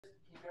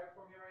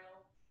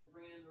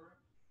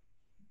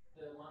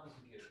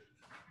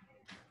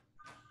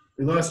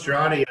We lost your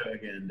audio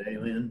again,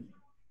 Dalian.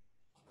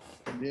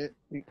 You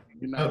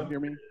not hear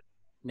me?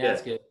 Now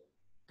it's good.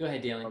 Go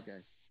ahead, Dalian.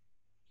 Okay.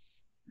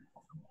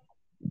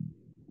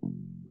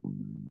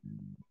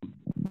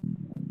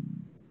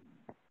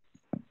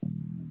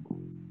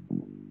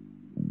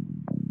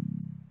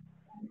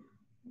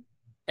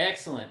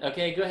 Excellent.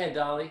 Okay, go ahead,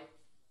 Dolly.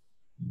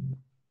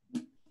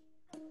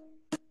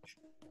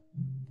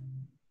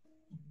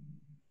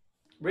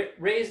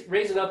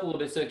 Raise it up a little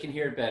bit so it can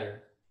hear it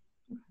better.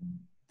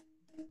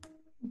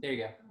 There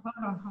you go.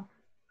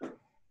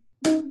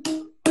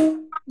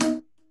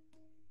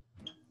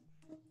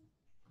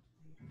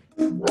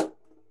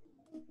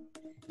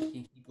 Can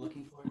you keep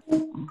looking for it?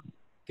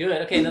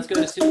 Good. Okay, let's go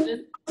to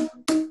Susan.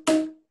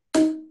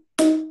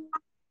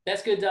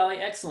 That's good, Dolly.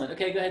 Excellent.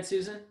 Okay, go ahead,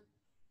 Susan.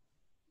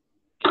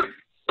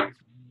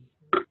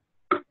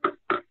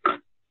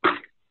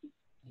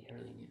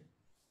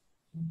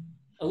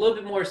 A little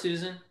bit more,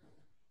 Susan.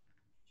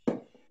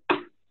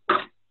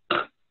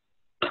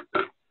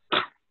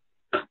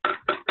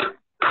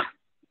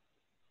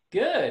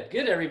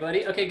 Good,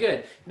 everybody. Okay,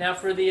 good. Now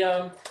for the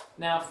oh,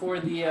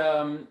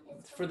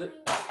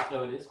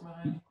 it is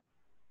mine.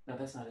 No,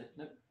 that's not it.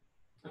 Nope.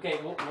 Okay,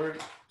 well, we're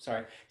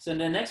sorry. So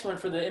the next one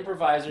for the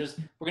improvisers,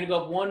 we're gonna go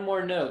up one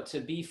more note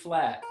to B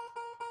flat.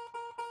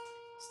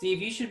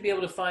 Steve, you should be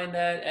able to find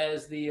that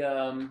as the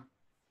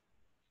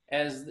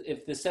as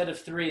if the set of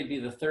three, it'd be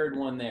the third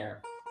one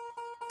there.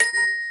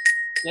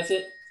 That's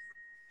it.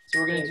 So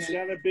we're gonna do. It's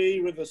gonna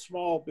be with a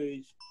small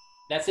b.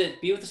 That's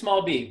it. B with a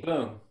small b.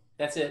 Boom.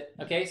 That's it.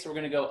 Okay, so we're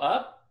gonna go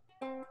up.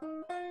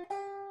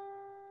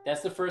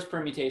 That's the first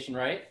permutation,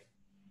 right?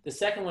 The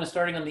second one is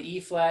starting on the E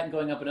flat and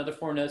going up another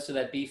 4 notes to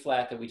that B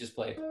flat that we just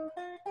played.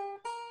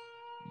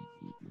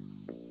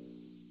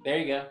 There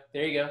you go.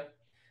 There you go.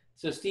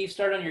 So Steve,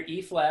 start on your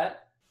E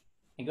flat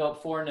and go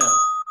up 4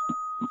 notes.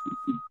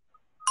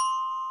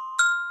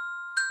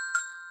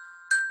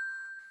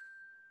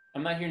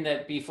 I'm not hearing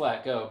that B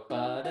flat. Go.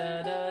 Ba,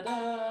 da, da,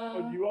 da.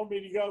 Oh, you want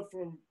me to go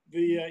from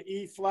the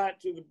E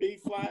flat to the B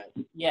flat?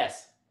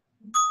 Yes.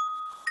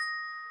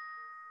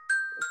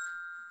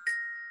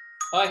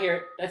 Oh, I hear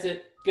it. That's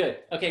it. Good.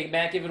 Okay,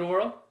 Matt, give it a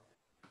whirl.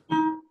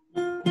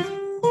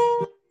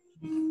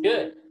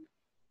 Good.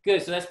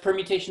 Good. So that's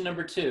permutation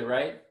number 2,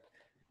 right?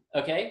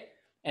 Okay.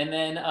 And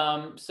then,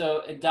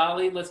 so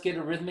Dolly, let's get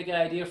a rhythmic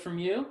idea from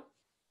you.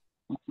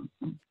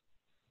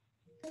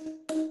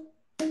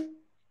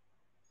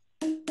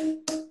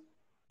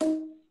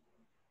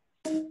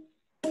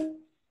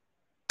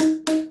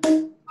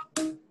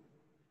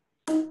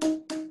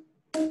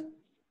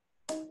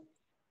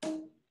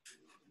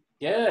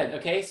 Good.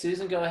 Okay,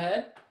 Susan, go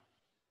ahead.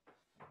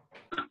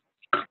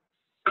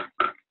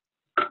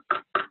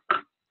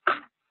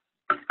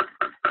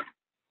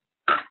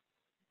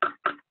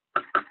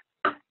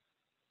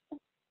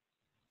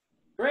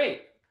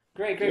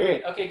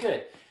 Great. Okay,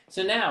 good.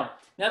 So now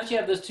that you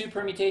have those 2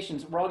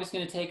 permutations, we're all just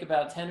going to take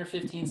about 10 or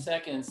 15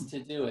 seconds to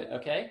do it,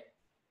 okay?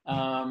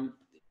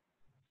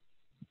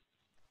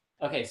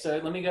 Okay, so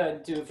let me go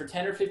do it for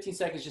 10 or 15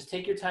 seconds. Just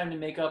take your time to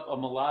make up a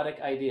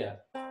melodic idea.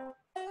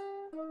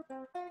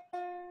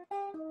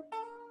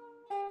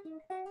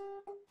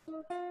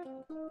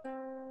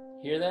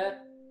 Hear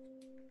that?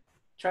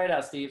 Try it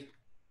out, Steve.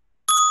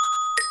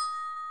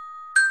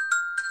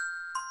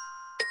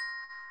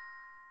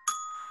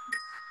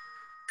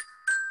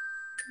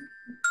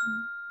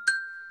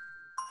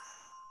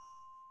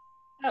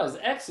 That was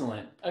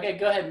excellent. Okay,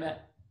 go ahead,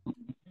 Matt.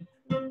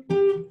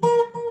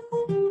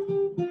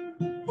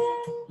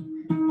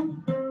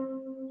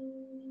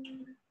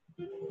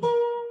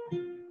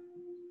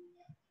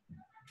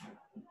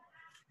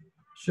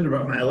 Should have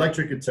brought my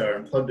electric guitar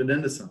and plugged it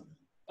into something.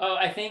 Oh,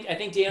 I think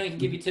Daniel can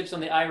give you tips on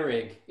the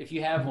iRig if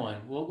you have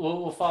one.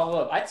 We'll follow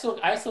up. I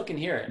still can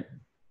hear it.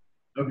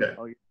 Okay.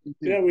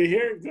 Yeah, we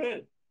hear it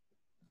good.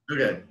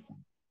 Okay.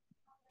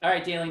 All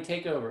right, Daniel,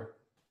 take over.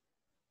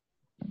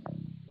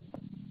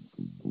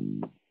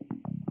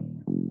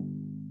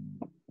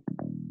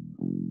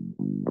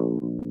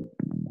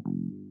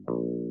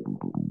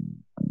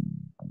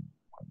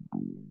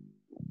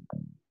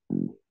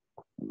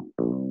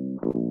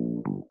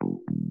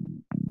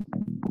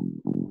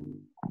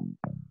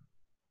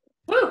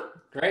 Woo!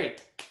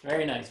 Great.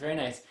 Very nice. Very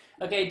nice.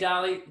 Okay,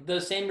 Dolly,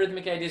 those same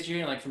rhythmic ideas you're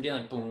hearing, like from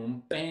Daniel, like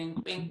boom, bang,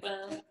 bing,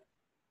 bang.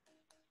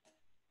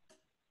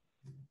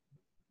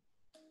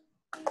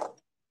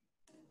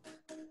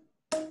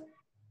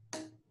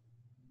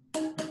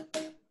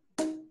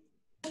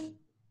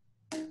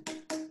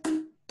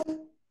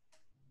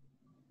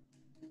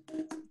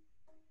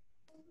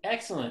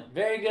 Excellent.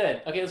 Very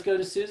good. Okay, let's go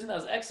to Susan. That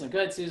was excellent. Go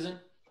ahead, Susan.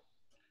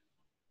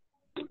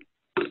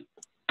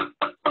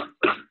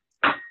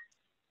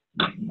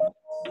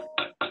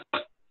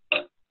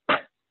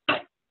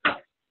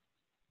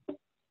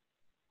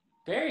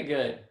 Very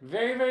good.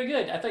 Very, very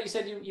good. I thought you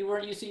said you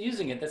weren't used to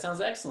using it. That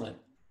sounds excellent.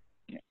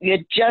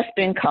 You've just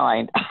been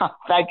kind.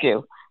 Thank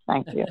you.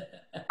 Thank you.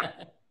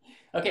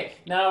 Okay,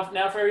 now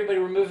for everybody,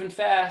 we're moving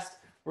fast.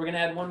 we're going to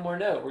add one more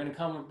note. We're going to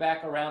come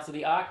back around to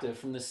the octave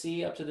from the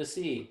C up to the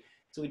C.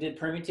 So we did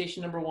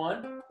permutation number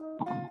 1.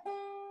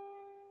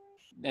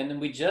 And then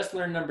we just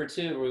learned number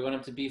 2 where we went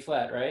up to B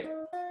flat, right?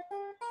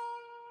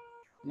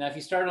 Now, if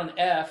you start on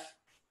F,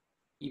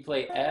 you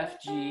play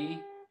F, G,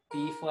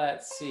 B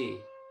flat, C.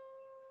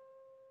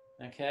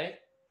 Okay?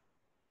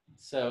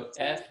 So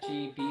F,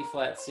 G, B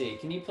flat, C.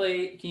 Can you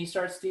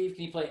start, Steve?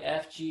 Can you play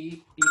F,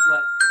 G, B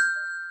flat,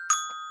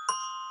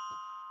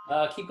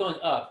 C? Keep going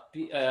up.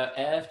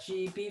 F,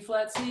 G, B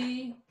flat,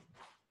 C.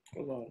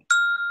 Hold on.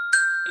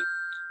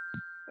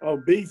 Oh,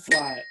 B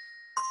flat.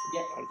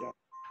 Yeah. I got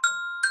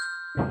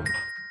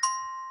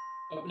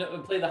Oh, no,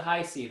 play the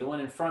high C, the one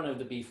in front of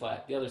the B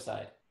flat, the other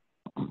side.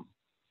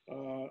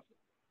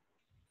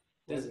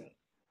 Is it?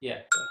 Yeah.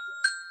 Is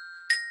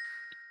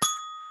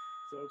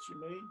that what you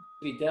mean?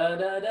 Be da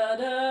da da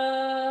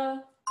da.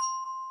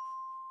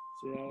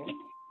 See,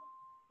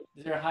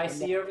 Is there a high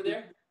C over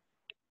there?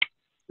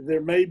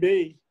 there may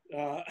be.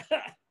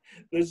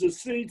 There's a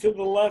C to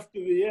the left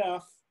of the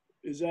F.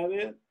 Is that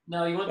it?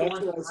 No, you want the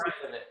That's one to what the I said.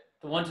 right of it.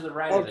 The one to the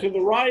right Oh, of to it.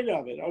 the right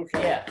of it.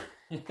 Okay. Yeah.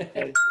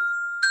 Okay.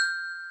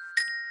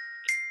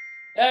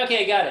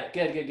 Okay, got it.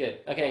 Good, good, good.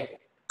 Okay.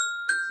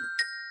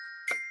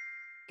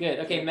 Good.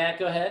 Okay, Matt,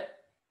 go ahead.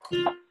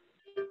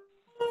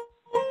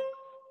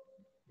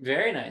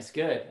 Very nice.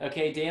 Good.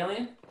 Okay,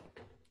 Dalian.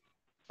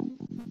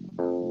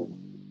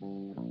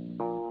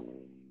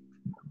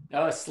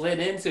 Oh, it slid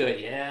into it.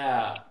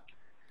 Yeah.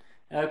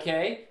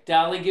 Okay.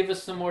 Dolly, give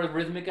us some more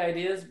rhythmic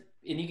ideas.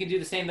 And you can do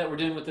the same that we're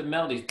doing with the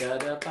melodies. Da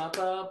da pa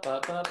pa pa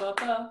pa pa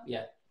pa.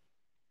 Yeah.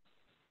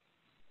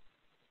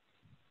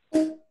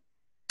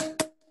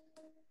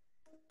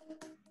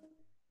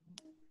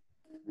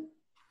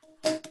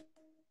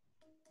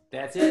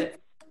 That's it.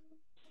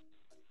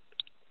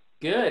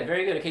 Good.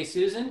 Very good. Okay,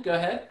 Susan, go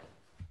ahead.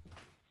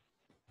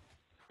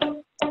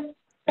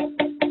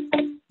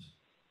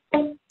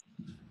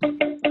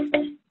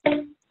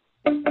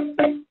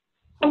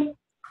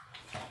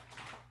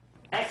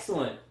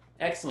 Excellent.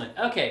 Excellent.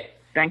 Okay.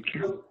 Thank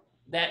you.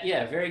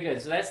 Yeah, very good.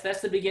 So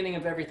that's the beginning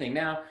of everything.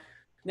 Now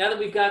that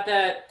we've got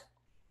that,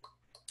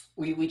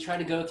 we try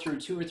to go through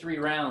 2 or 3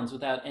 rounds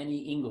without any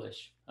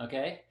English.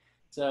 Okay.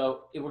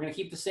 So we're going to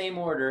keep the same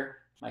order: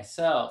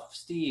 myself,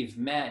 Steve,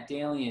 Matt,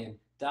 Dalian,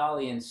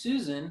 Dolly, and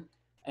Susan,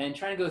 and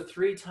trying to go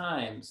 3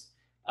 times.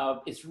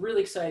 It's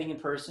really exciting in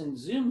person.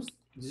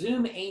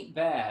 Zoom ain't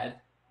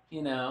bad,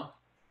 you know.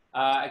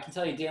 I can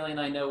tell you, Dalian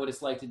and I know what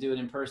it's like to do it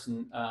in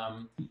person.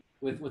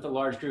 With a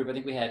large group. I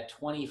think we had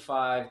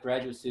 25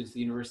 graduate students at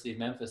the University of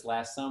Memphis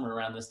last summer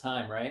around this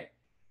time, right?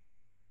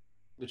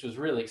 Which was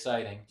really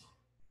exciting.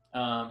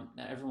 Now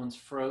everyone's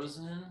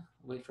frozen.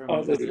 Wait for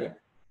everyone. Oh, there you go.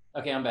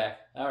 Okay, I'm back.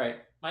 All right.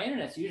 My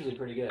internet's usually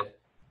pretty good.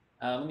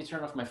 Let me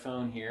turn off my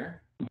phone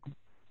here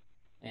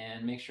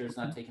and make sure it's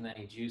not taking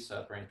any juice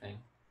up or anything.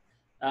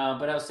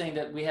 But I was saying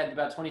that we had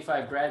about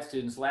 25 grad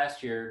students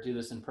last year do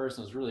this in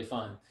person. It was really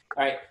fun.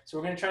 All right, so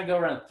we're going to try and go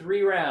around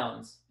 3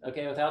 rounds,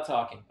 okay, without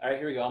talking. All right,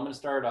 here we go. I'm going to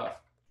start off.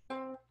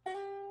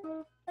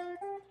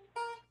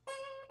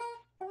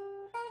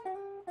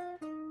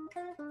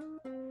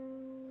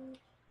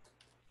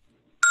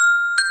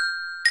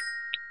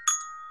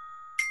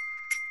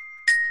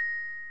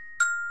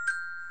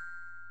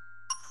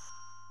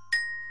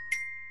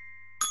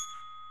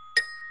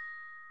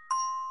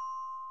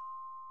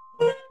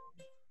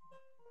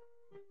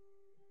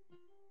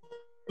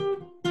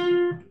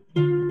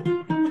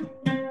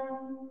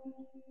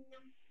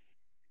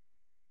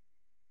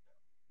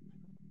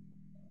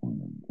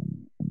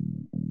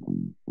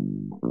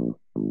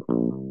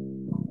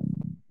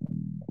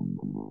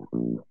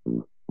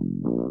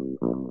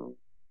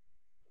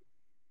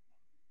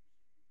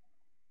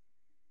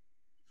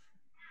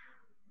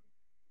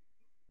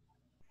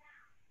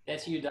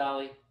 That's you,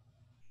 Dolly.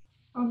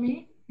 Oh,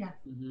 me? Yeah.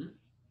 Mm-hmm.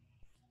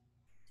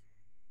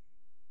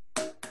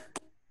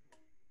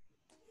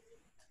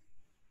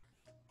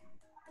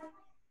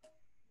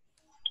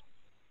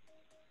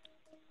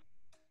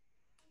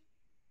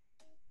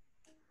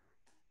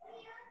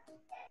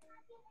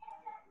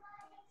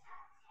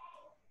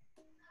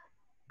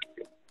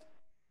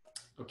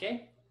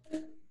 Okay.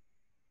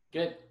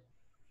 Good.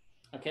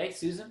 Okay,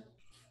 Susan.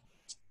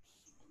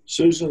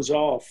 Susan's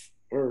off.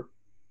 Or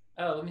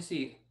Oh, let me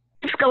see.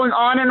 It's going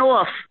on and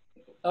off.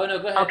 Oh, no,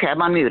 go ahead. Okay, I'm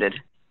unmuted.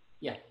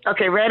 Yeah.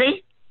 Okay,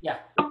 ready? Yeah.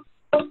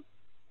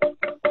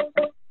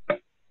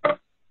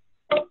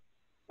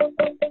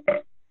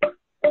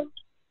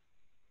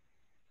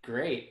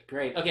 Great,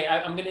 great. Okay,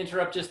 I'm going to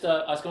interrupt just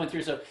us going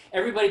through. So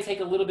everybody take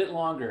a little bit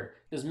longer.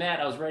 Because Matt,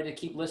 I was ready to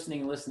keep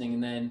listening,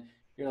 and then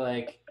you're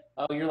like,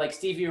 oh, you're like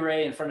Stevie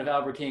Ray in front of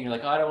Albert King. You're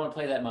like, oh, I don't want to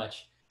play that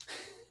much.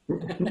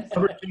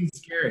 Everything's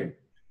scary.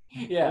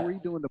 Yeah. Are we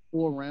doing the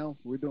 4 round?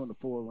 We're doing the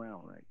 4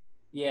 round, right?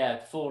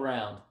 Yeah, full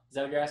round. Is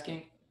that what you're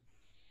asking?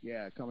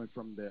 Yeah, coming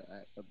from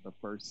the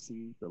first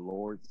C, the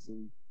Lord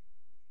C.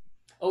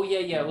 Oh yeah,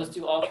 yeah. Let's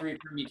do all 3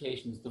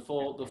 permutations. The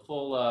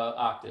full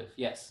octave.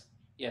 Yes,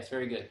 yes.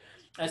 Very good.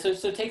 And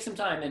so take some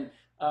time. And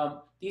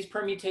these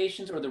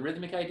permutations or the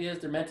rhythmic ideas,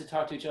 they're meant to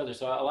talk to each other.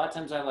 So a lot of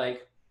times I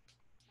like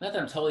Not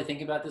that I'm totally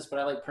thinking about this, but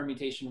I like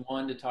permutation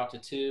 1 to talk to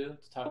 2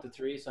 to talk to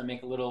 3. So I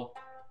make a little.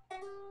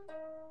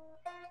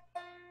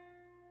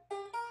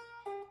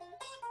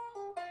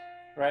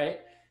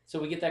 Right?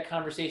 So we get that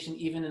conversation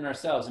even in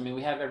ourselves. I mean,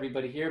 we have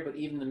everybody here, but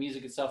even the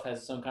music itself has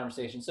its own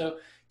conversation. So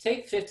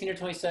take 15 or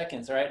 20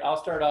 seconds. All right, I'll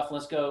start off. And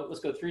let's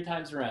go 3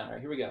 times around. All right,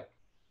 here we go.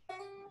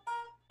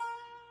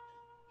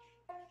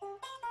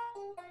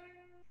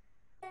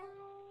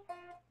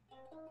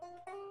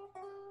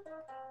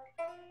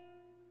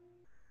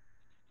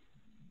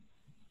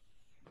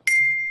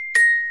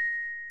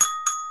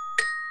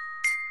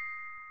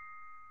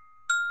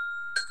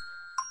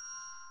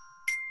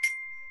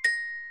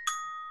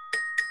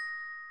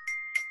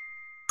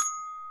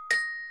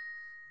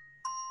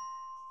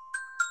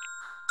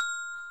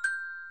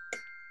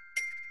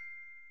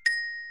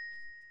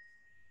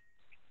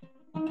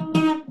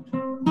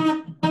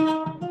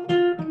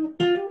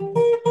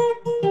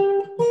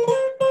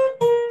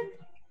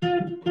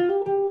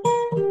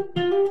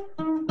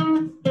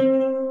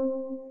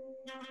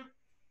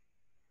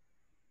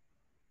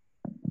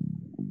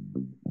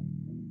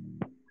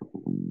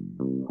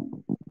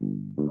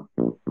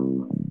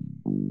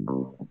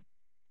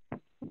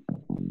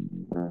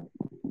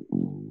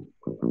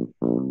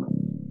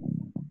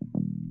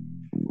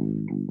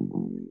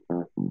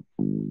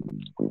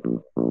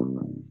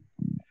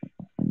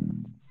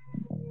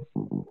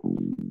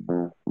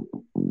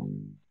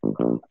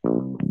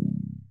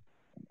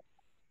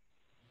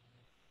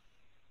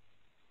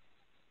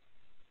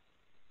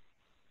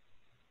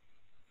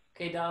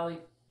 Okay, Dolly.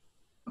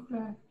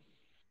 Okay.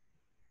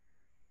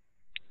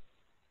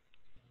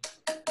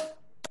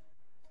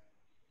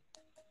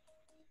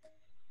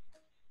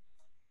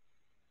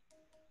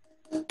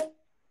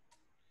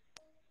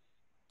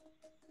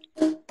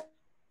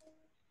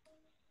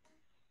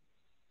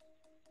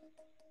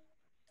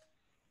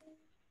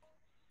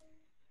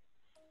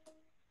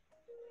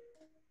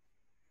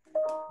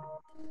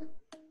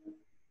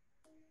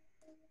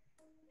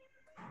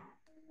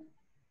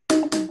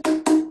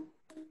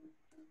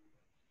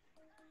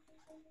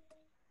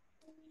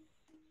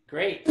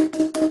 Great.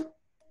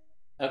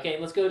 Okay,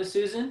 let's go to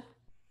Susan.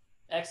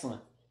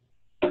 Excellent.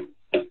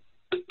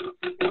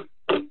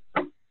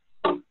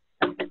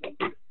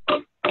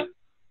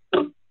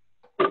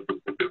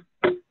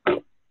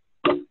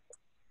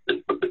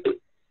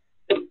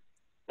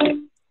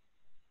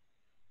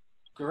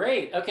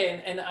 Great.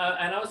 Okay, and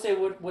I would say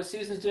what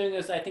Susan's doing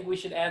is I think we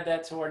should add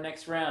that to our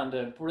next round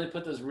to really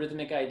put those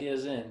rhythmic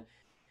ideas in.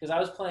 Because I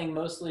was playing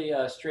mostly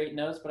straight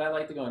notes, but I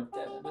like to go in.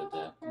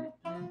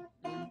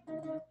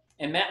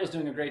 And Matt was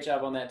doing a great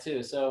job on that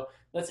too. So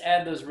let's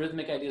add those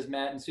rhythmic ideas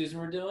Matt and Susan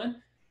were doing.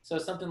 So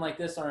something like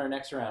this on our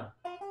next round.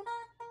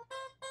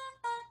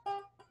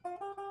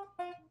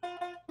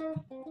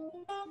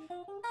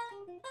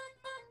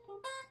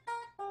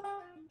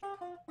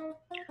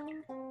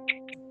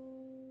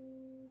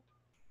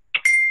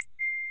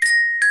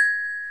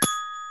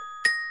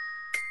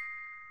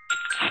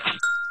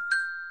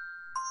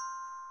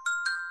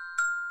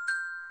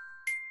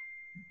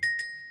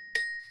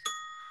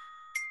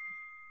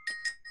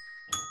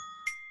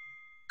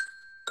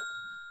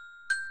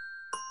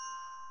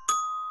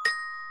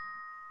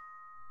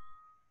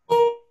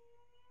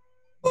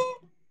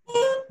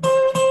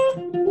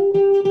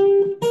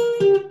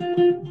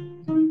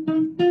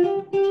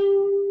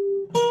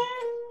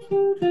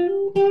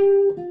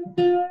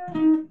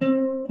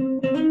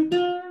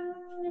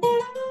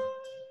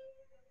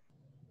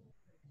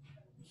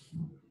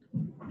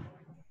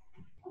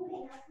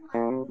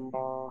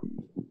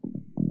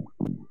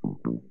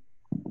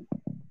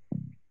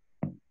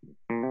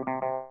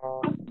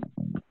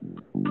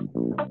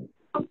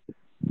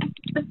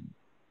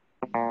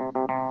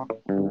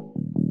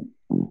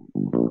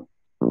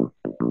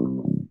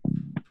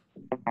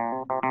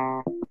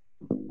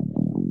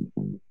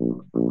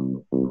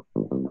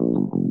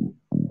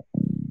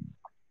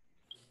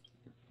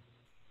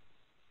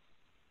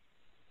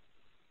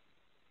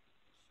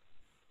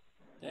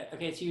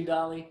 Okay, it's you,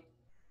 Dolly.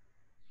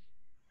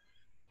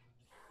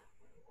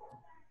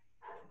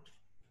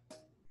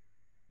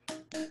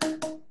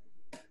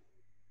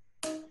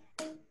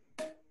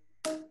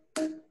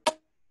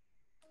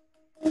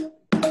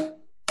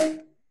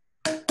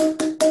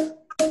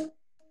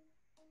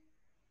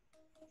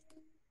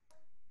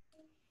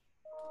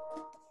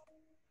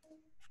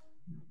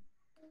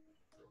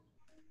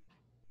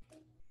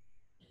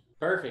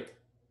 Perfect.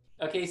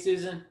 Okay,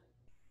 Susan.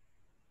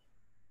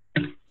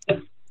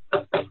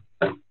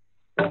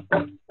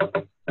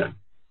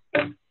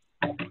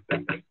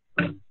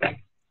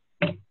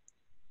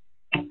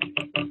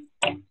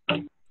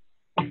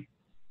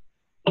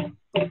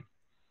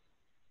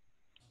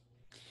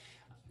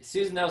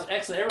 Susan, that was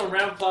excellent. Everyone,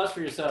 round of applause for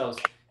yourselves.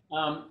 I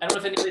don't know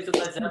if anybody's a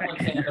Led Zeppelin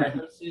fan, but I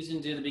heard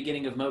Susan do the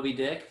beginning of Moby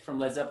Dick from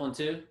Led Zeppelin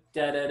 2.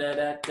 Da da da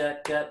da da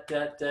da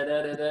da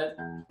da da da.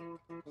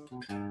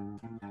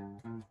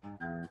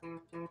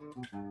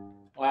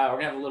 Wow, we're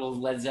gonna have a little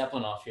Led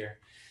Zeppelin off here.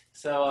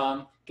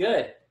 So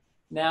good.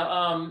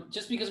 Now,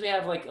 just because we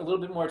have like a little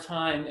bit more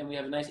time and we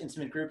have a nice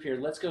intimate group here,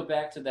 let's go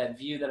back to that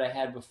view that I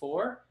had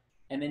before,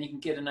 and then you can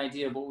get an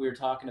idea of what we were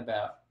talking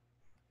about.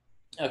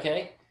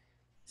 Okay,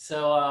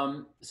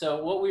 so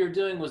what we were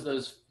doing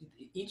was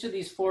each of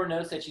these 4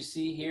 notes that you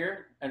see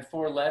here and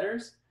 4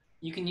 letters,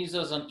 you can use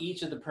those on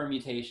each of the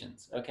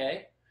permutations.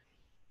 Okay,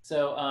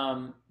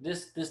 so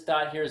this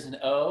dot here is an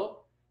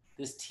O,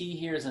 this T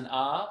here is an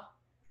ah,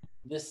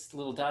 this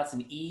little dot's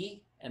an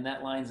E, and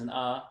that line's an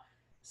ah.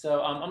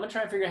 So I'm gonna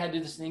try and figure out how to do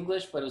this in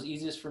English, but it was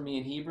easiest for me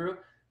in Hebrew.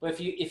 But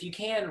if you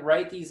can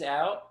write these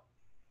out,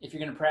 if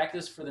you're gonna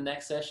practice for the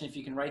next session, if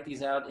you can write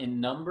these out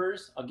in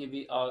numbers,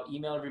 I'll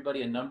email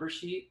everybody a number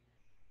sheet.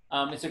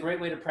 It's a great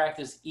way to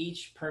practice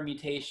each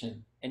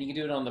permutation, and you can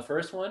do it on the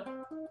first one.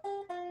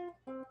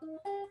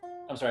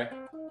 I'm sorry.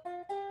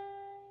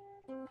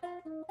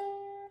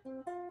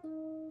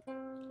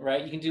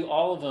 Right, you can do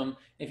all of them.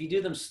 If you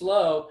do them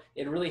slow,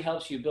 it really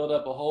helps you build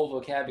up a whole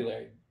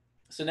vocabulary.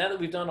 So now that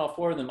we've done all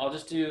 4 of them, I'll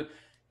just do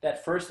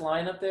that first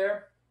line up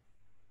there.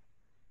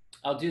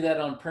 I'll do that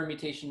on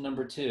permutation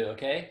number 2,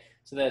 okay?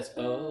 So that's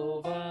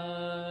Ovagiha,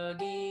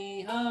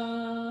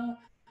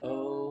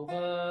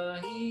 Ovahiga,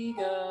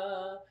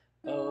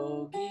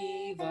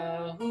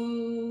 Ogivahu,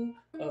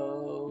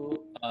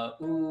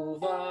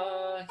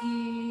 Uvahiva,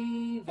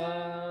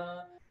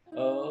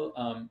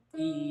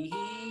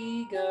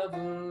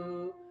 Ihigavu,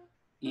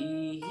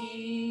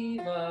 Ihivavuga.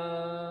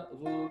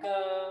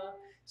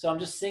 So I'm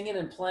just singing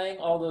and playing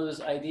all those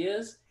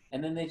ideas,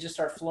 and then they just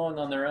start flowing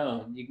on their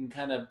own. You can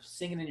kind of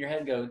sing it in your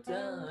head and go.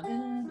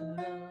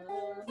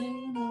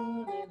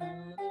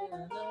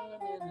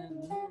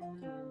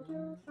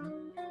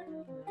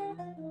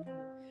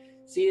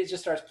 See, it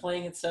just starts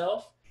playing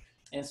itself.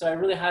 And so I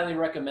really highly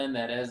recommend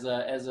that as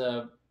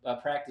a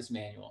practice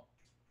manual.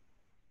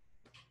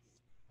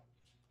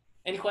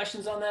 Any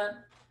questions on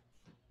that?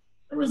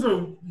 There was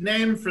a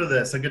name for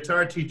this. A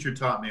guitar teacher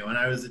taught me when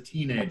I was a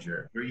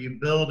teenager, where you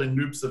build in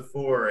groups of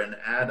 4 and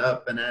add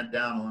up and add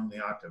down along the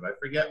octave. I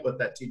forget what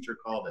that teacher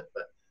called it,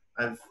 but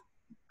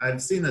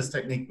I've seen this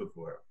technique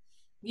before.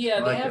 Yeah, I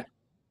like it.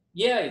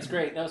 Yeah, it's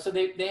great. No, so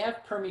they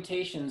have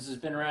permutations. Has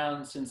been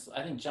around since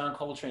I think John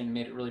Coltrane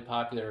made it really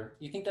popular.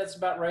 You think that's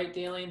about right,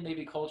 Dalian?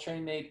 Maybe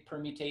Coltrane made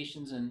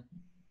permutations and.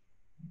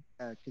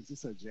 Because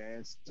it's a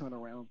jazz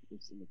turnaround.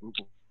 It's in the group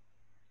of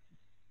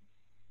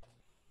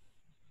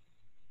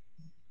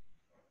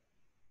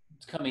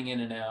It's coming in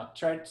and out.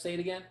 Try to say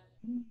it again.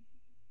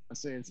 I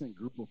say it's in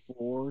group of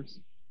 4s.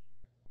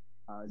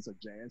 It's a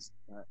jazz,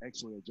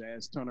 actually a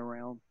jazz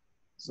turnaround.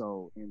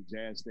 So in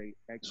jazz, they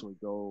actually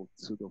go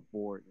to the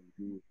 4 and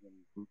do it in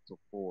groups of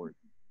 4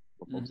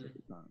 for most of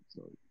the time.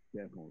 So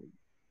definitely.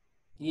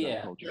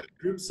 Yeah.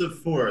 Groups of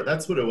 4.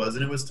 That's what it was,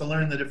 and it was to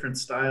learn the different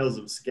styles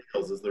of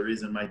scales. Is the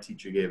reason my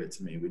teacher gave it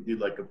to me. We do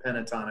like a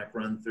pentatonic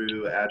run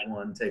through, add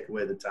 1, take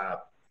away the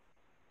top.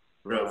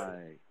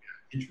 Right.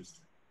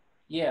 Interesting.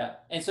 Yeah,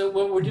 and so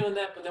we're doing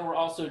that, but then we're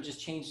also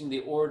just changing the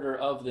order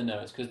of the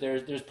notes because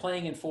there's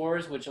playing in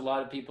 4s, which a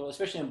lot of people,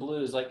 especially in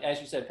blues, like as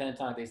you said,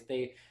 pentatonic,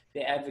 they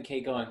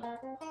advocate going.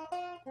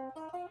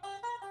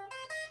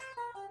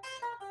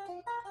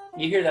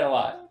 You hear that a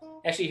lot.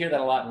 Actually, you hear that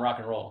a lot in rock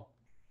and roll.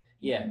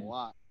 Yeah,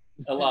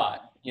 a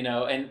lot. You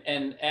know,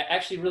 and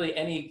actually, really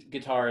any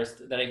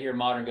guitarist that I hear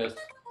modern goes.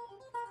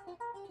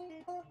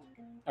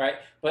 All right,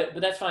 but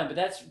that's fine. But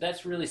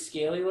that's really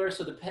scalular.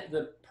 So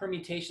the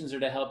permutations are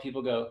to help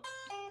people go.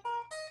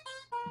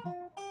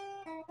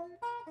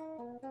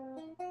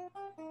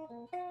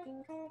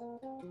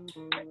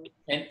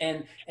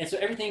 And so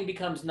everything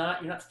becomes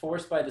you're not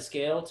forced by the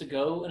scale to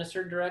go in a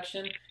certain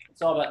direction.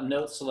 It's all about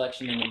note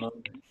selection in the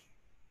moment.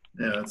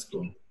 Yeah, that's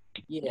cool.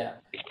 Yeah.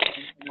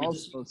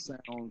 Also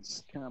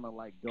sounds kind of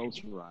like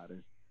Ghost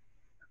Rider.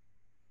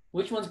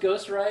 Which one's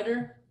Ghost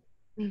Rider?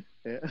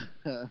 It's,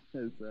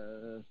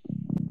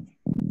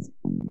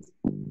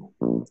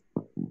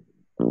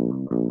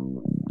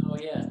 Oh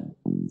yeah.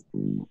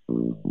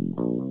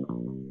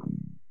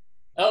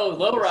 Oh,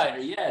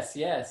 Lowrider. Yes,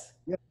 yes.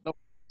 yeah, no,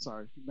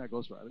 sorry, not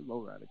Ghost Rider.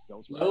 Low Rider.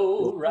 Ghost Rider.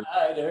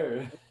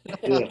 Lowrider.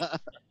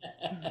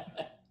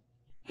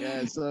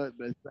 Yeah, so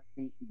the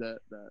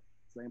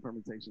same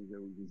permutations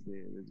that we just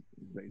did is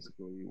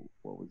basically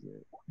what was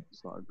it?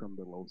 Starting from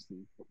the low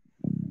C.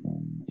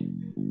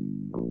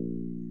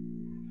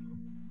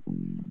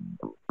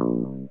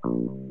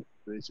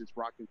 So it's just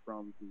rocking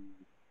from the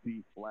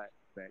B flat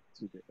back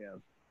to the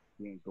F,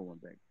 then going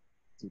back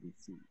to the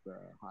C, the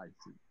high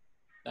C.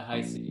 The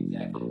high C,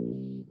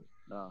 exactly.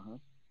 Uh-huh.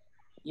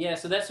 Yeah,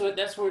 so that's what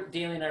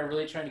Daly and I are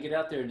really trying to get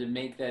out there to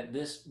make that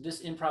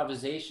this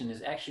improvisation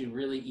is actually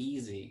really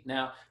easy.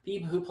 Now,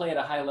 people who play at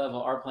a high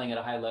level are playing at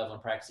a high level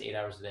and practice 8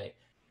 hours a day.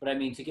 But I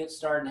mean, to get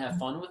started and have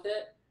fun with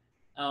it,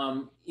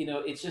 you know,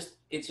 it's just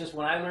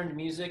when I learned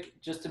music,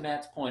 just to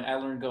Matt's point, I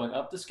learned going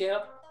up the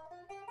scale.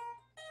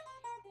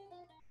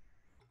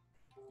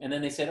 And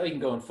then they said, oh, you can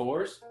go in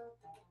 4s.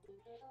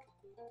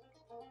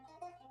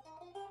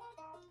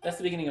 That's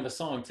the beginning of a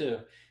song too.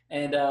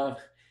 And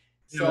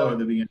so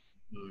the beginning.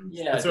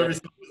 Yeah. That's already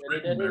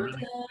written.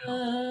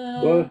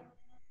 What?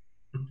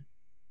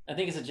 I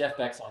think it's a Jeff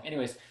Beck song.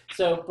 Anyways,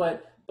 so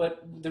but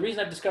the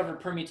reason I've discovered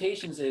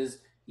permutations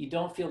is you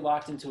don't feel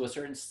locked into a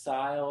certain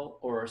style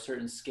or a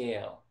certain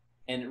scale,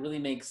 and it really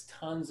makes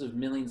tons of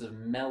millions of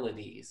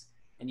melodies,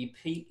 and you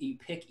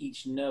pick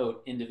each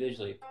note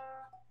individually.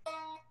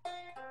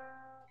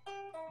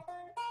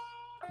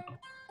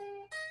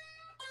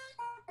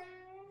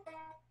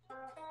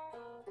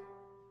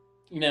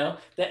 You know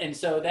that, and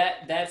so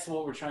that's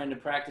what we're trying to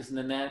practice, and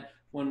then that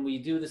when we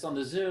do this on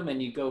the Zoom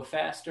and you go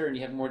faster and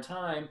you have more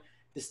time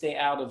to stay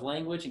out of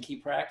language and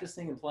keep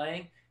practicing and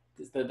playing,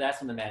 that's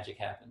when the magic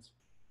happens.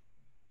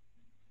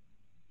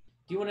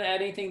 Do you want to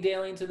add anything,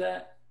 Daleen, to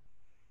that?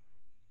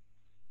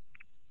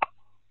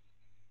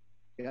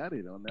 Got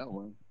it on that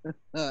one.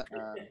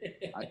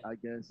 I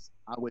guess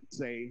I would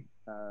say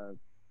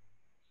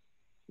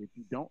if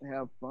you don't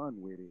have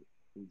fun with it,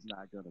 it's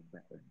not gonna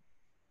matter.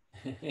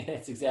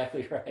 That's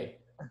exactly right.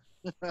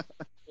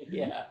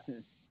 Yeah,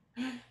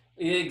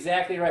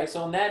 exactly right.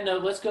 So on that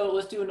note, let's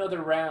do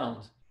another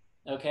round.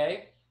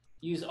 Okay,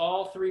 use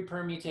all 3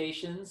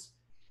 permutations,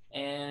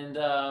 and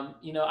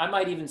you know, I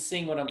might even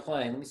sing what I'm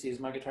playing. Let me see, is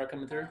my guitar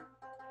coming through?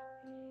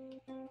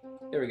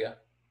 There we go.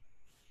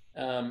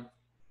 I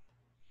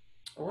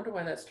wonder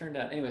why that's turned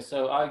out. Anyway,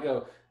 so I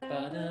go.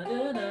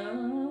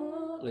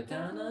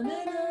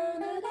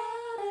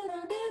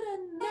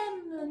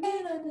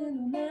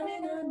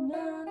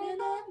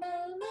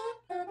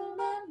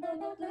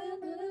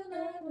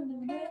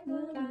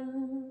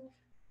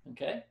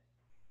 Okay.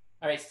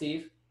 All right,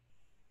 Steve.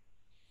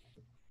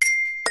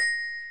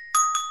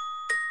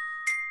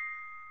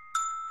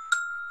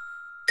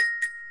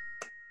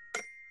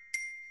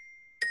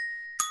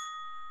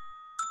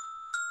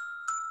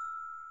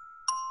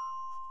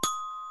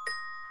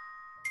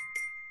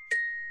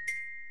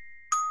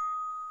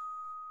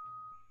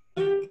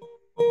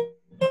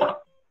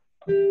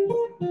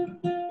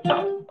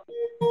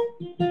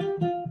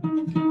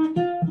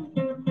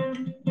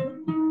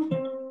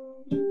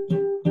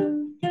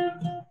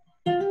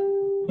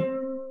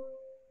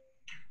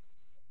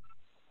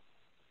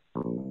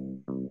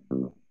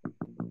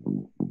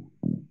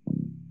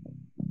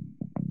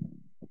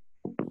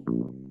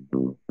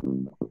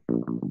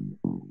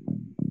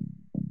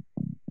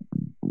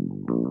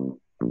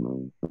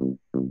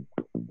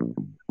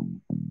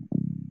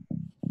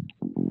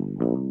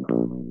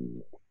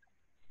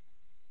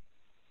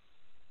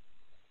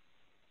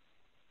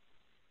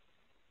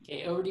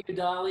 Okay, over to you,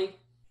 Dolly.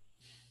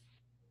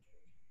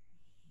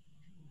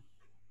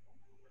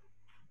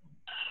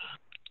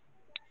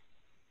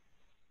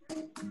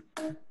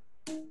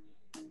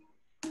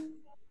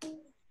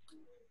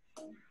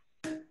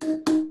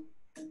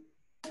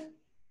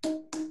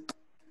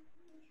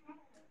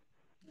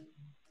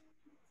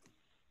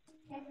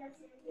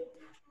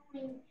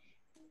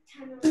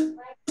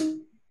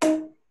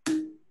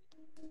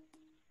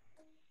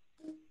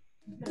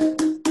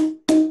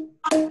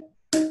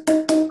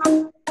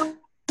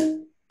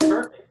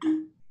 Perfect.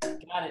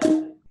 Got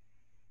it.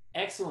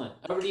 Excellent.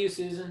 Over to you,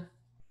 Susan.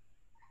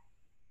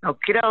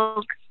 Okie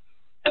doke.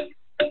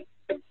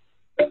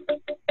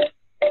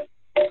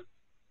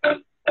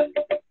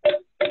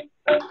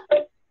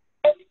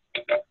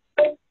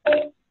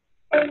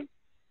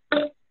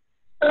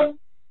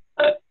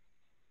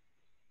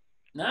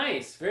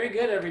 Nice. Very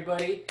good,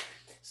 everybody.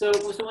 So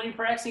when you're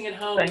practicing at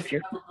home, Thank if you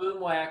you. have a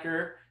boom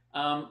whacker,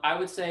 I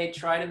would say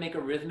try to make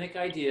a rhythmic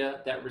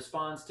idea that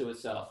responds to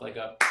itself, like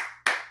a.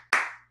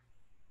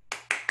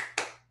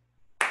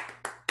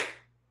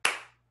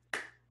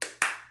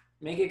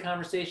 Make it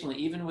conversationally,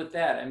 even with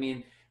that. I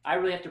mean, I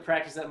really have to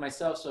practice that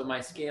myself, so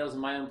my scales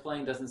and my own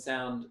playing doesn't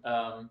sound,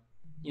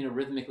 you know,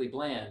 rhythmically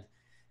bland.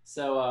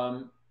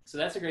 So, so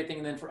that's a great thing.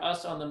 And then for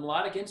us on the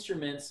melodic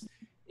instruments,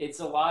 it's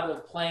a lot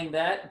of playing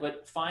that,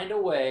 but find a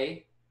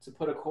way to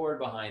put a chord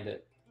behind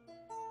it.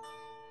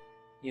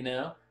 You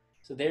know,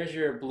 so there's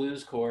your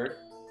blues chord,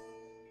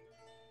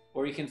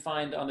 or you can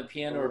find on the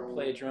piano or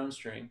play a drone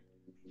string.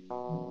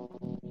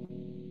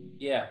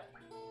 Yeah.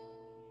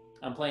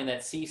 I'm playing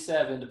that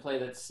C7 to play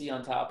that C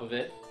on top of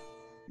it.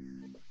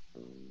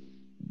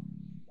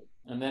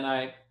 And then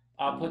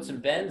I'll put some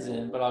bends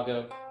in, but I'll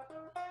go.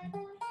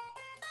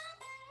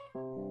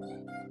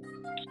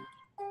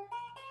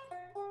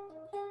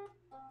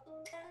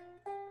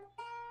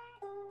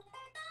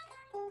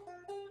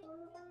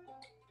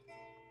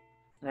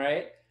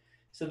 Right?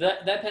 So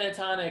that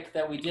pentatonic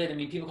that we did, I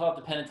mean, people call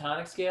it the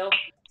pentatonic scale,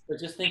 but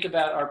just think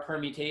about our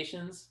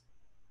permutations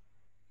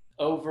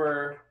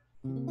over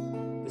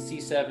the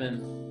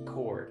C7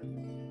 chord.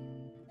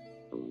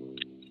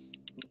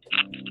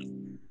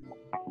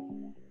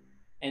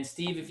 And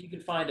Steve, if you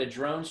could find a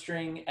drone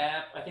string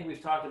app, I think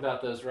we've talked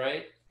about those,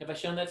 right? Have I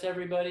shown that to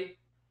everybody?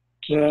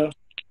 No,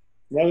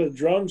 not a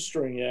drum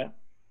string yet.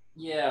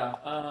 Yeah.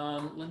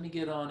 Let me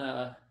get on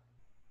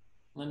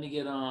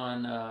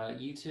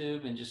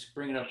YouTube and just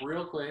bring it up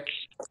real quick.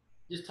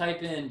 Just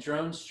type in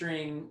drone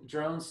string,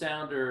 drone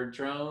sound, or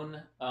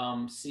drone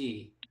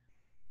C,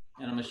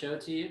 and I'm gonna show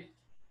it to you.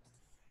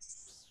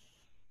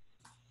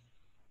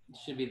 It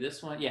should be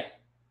this one. Yeah.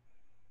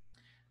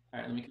 All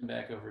right, let me come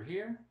back over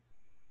here.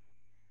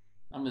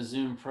 I'm a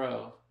Zoom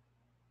pro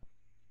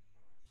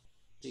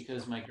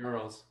because my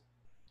girls.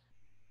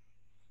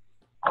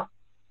 All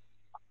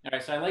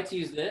right, so I like to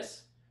use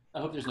this. I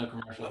hope there's no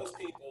commercial. Most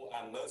people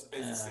and most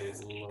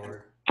businesses. Oh,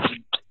 Lord.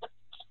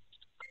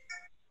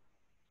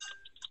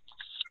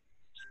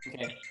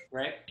 Okay,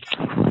 right?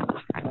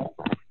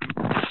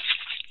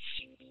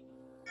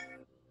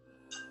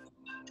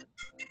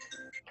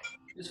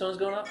 This phone's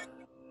going off?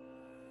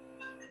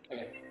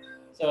 Okay.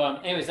 So,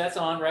 anyways, that's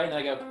on, right? And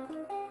I go.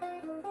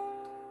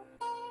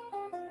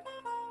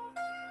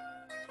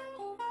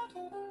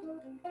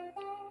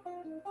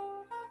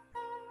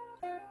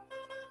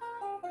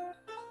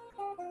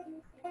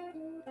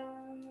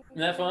 Isn't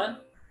that fun?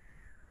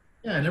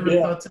 Yeah, I never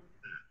thought to do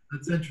that.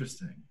 That's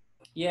interesting.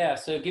 Yeah,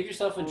 so give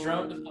yourself a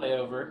drone to play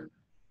over.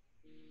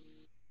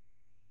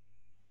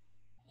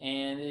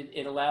 And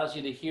it allows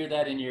you to hear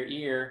that in your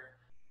ear.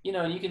 You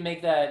know, and you can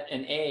make that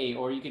an A,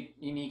 or you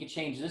could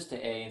change this to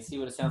A and see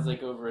what it sounds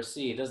like over a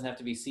C. It doesn't have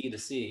to be C to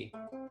C.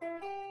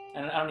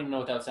 And I don't even know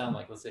what that would sound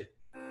like. Let's see.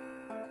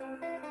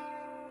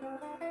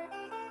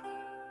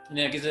 And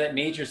then it gives it that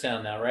major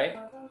sound now, right?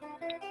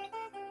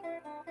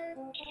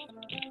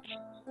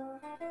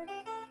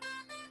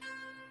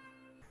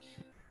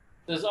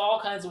 There's all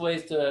kinds of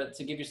ways to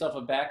give yourself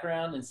a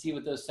background and see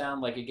what those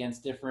sound like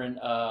against different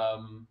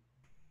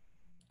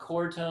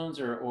chord tones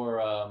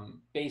or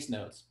bass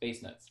notes.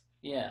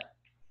 Yeah.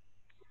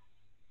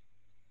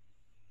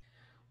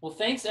 Well,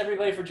 thanks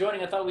everybody for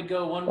joining. I thought we'd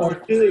go one more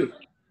through.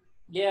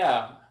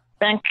 Yeah.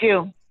 Thank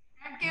you.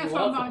 Thank you You're so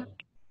welcome. much.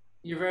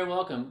 You're very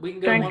welcome. We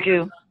can go Thank one you.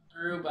 more time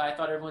through, but I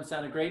thought everyone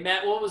sounded great.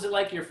 Matt, what was it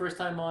like your first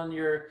time on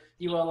your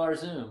ULR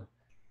Zoom?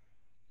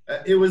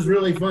 It was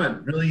really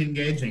fun, really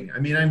engaging. I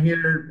mean, I'm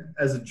here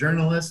as a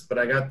journalist, but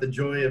I got the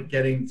joy of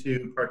getting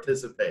to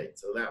participate.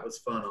 So that was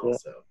fun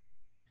also.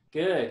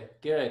 Good.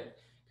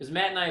 Because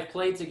Matt and I have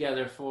played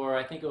together for,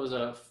 I think it was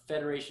a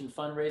Federation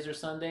fundraiser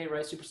Sunday,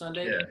 right? Super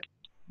Sunday?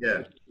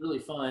 Yeah. Really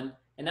fun.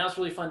 And now it's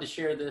really fun to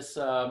share this.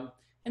 And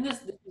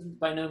this is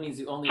by no means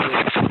the only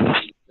way.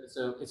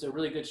 So it's a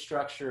really good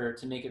structure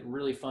to make it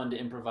really fun to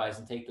improvise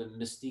and take the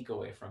mystique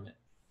away from it.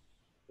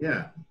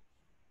 Yeah.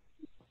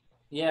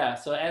 Yeah,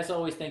 so as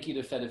always, thank you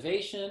to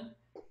Fedivation,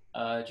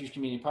 Jewish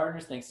Community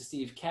Partners. Thanks to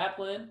Steve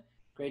Kaplan.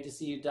 Great to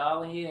see you,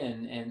 Dolly.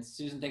 And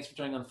Susan, thanks for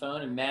joining on the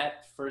phone. And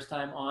Matt, first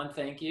time on,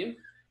 thank you.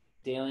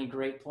 Dalian,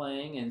 great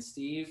playing. And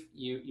Steve,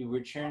 you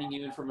were turning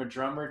you in from a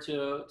drummer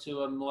to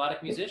a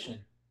melodic musician.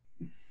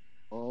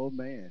 Oh,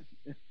 man.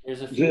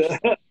 There's a future.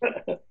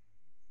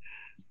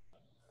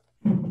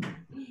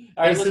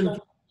 All right, Jason, let's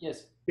go.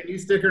 Yes. Can you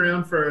stick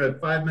around for a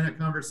 5-minute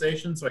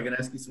conversation so I can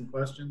ask you some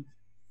questions?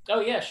 Oh,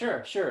 yeah,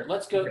 sure.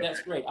 Let's go. Okay.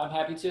 That's great. I'm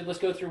happy to. Let's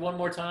go through one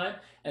more time,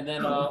 and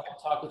then I'll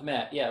talk with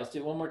Matt. Yeah, let's do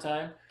it one more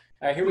time.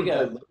 All right, here we go.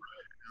 Now that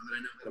I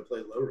know how to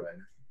play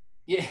lowrider.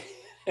 Yeah.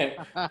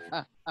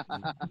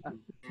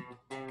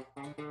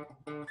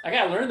 I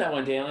got to learn that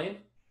one, Dalian.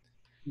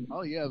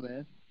 Oh, yeah,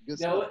 man. Good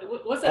now, stuff.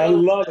 what's that? I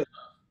love it.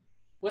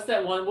 What's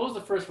that one? What was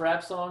the first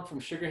rap song from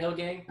Sugar Hill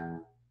Gang?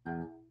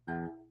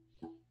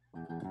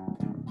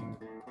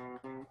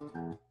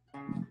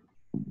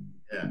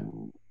 Yeah.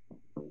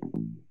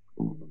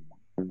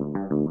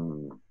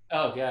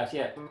 Oh, gosh,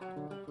 yeah.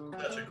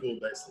 Such a cool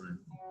bass line.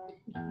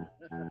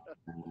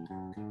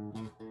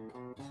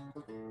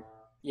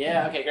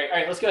 Yeah, okay, great. All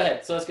right, let's go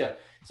ahead. So let's go.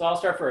 So I'll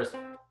start first.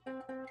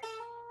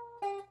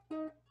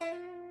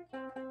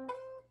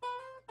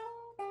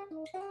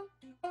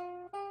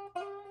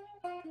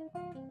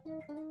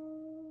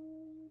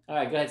 All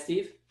right, go ahead,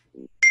 Steve.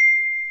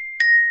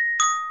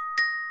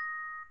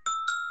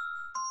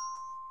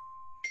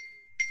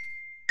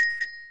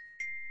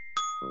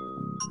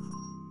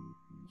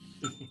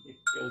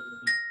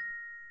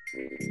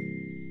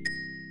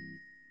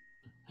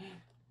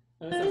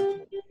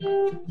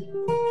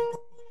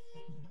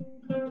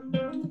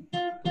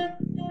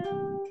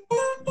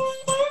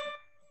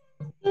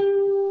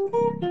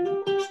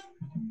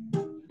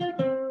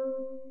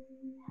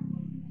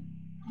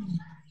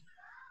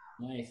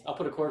 Nice. I'll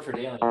put a chord for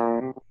Dalian.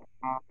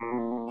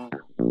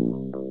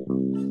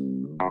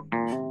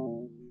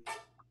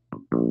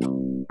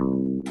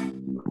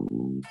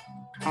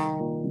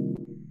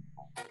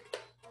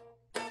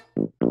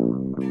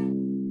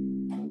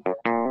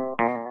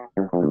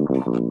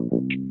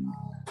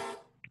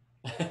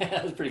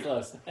 That was pretty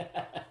close.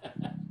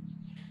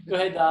 Go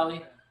ahead,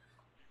 Dolly.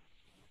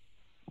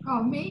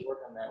 Oh, me? Work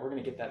on that. We're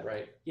gonna get that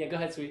right. Yeah, go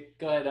ahead, sweet.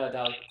 Go ahead,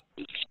 Dolly.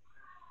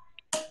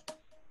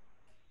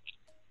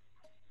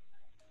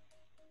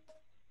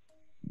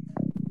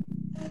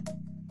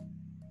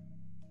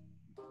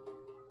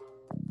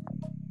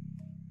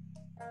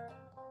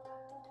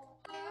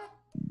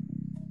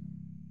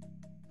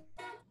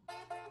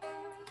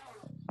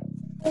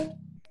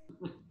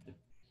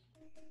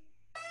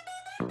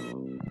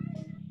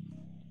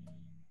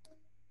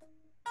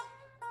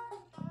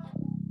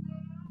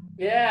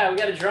 Yeah, we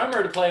got a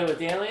drummer to play with,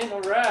 Dalian.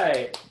 All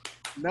right.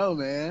 No,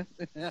 man.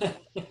 That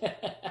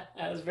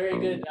was very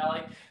good,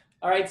 Dolly.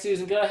 All right,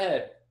 Susan, go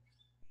ahead.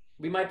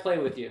 We might play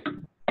with you.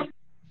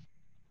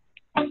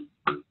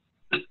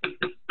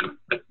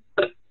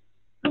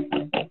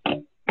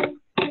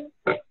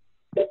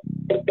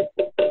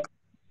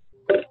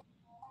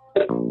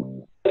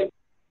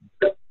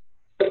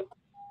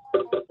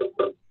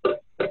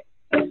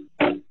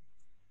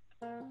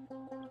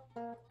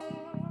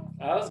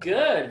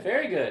 good.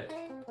 Very good.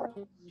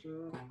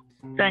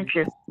 Thank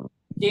you.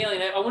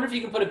 Galen, I wonder if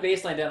you can put a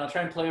bass line down. I'll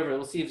try and play over it.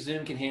 We'll see if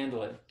Zoom can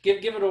handle it.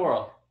 Give it a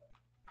whirl.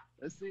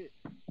 Let's see it.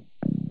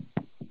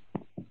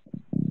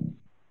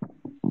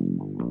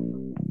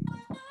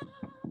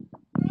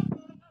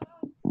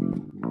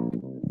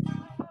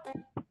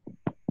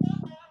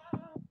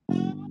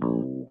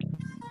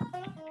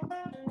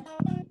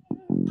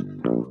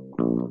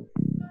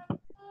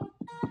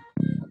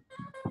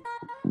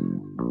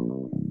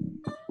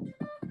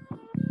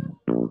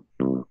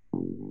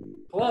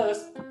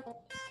 Close.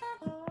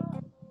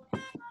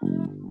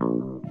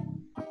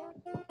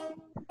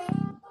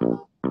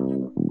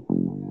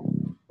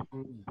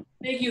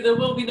 Thank you. There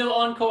will be no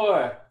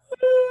encore.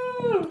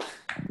 Woo!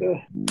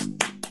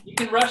 You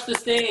can rush the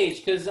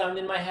stage because I'm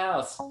in my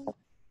house.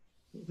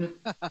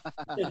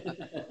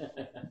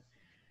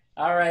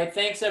 All right.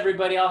 Thanks,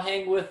 everybody. I'll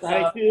hang with.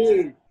 Thank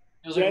you,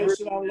 it was a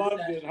Jason. I really good loved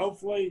session. it.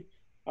 Hopefully,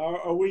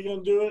 are we going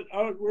to do it?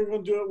 Oh, we're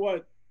going to do it,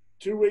 what,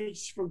 2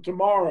 weeks from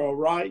tomorrow,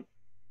 right?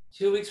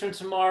 2 weeks from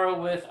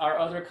tomorrow with our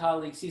other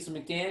colleague, Cecil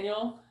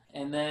McDaniel.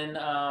 And then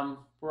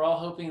we're all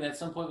hoping that at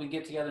some point we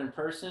get together in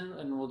person,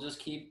 and we'll just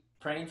keep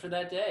praying for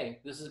that day.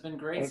 This has been a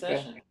great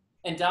session.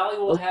 And Dolly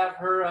will have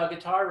her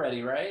guitar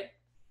ready, right?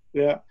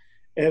 Yeah.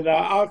 And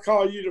I'll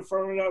call you to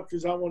firm it up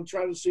because I want to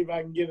try to see if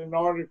I can get an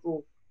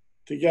article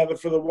together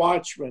for the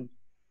Watchman.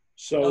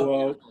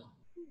 So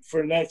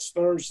for next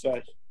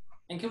Thursday.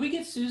 And could we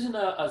get Susan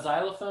a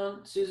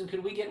xylophone? Susan,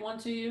 could we get one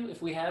to you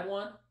if we had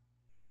one?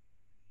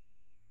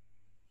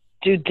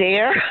 Do you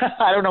dare?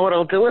 I don't know what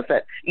I'll do with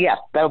it. Yeah,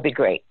 that would be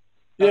great.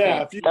 Yeah,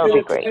 Okay. if you That would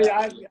get be it great.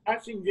 to me, I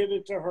can get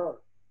it to her.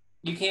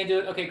 You can't do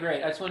it? Okay,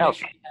 great. I just want to make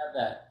sure we have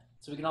that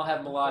so we can all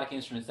have melodic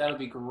instruments. That would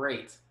be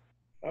great.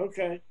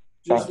 Okay.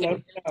 Just Okay, let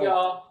me thank know.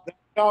 y'all.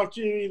 Talk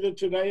to you either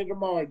today or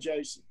tomorrow,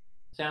 Jason.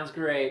 Sounds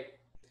great.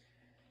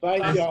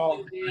 Thank Bye,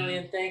 y'all.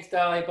 Alien. Thanks,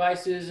 Dolly. Bye,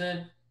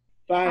 Susan.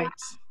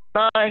 Thanks.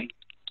 Bye.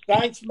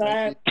 Thanks,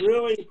 Matt.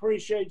 Really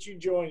appreciate you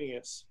joining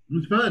us. It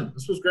was fun.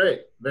 This was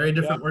great. Very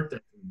different work day.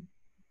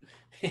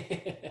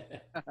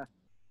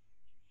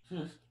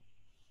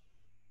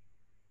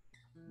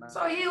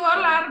 So you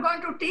all are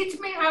going to teach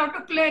me how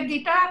to play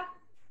guitar?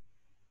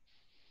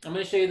 I'm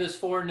going to show you those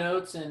 4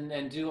 notes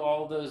and do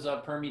all those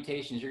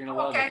permutations. You're going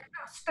to love Okay, it.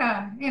 just,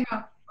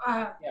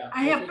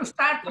 I have we'll to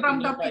start take from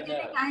it the note by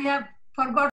beginning. note. I have forgot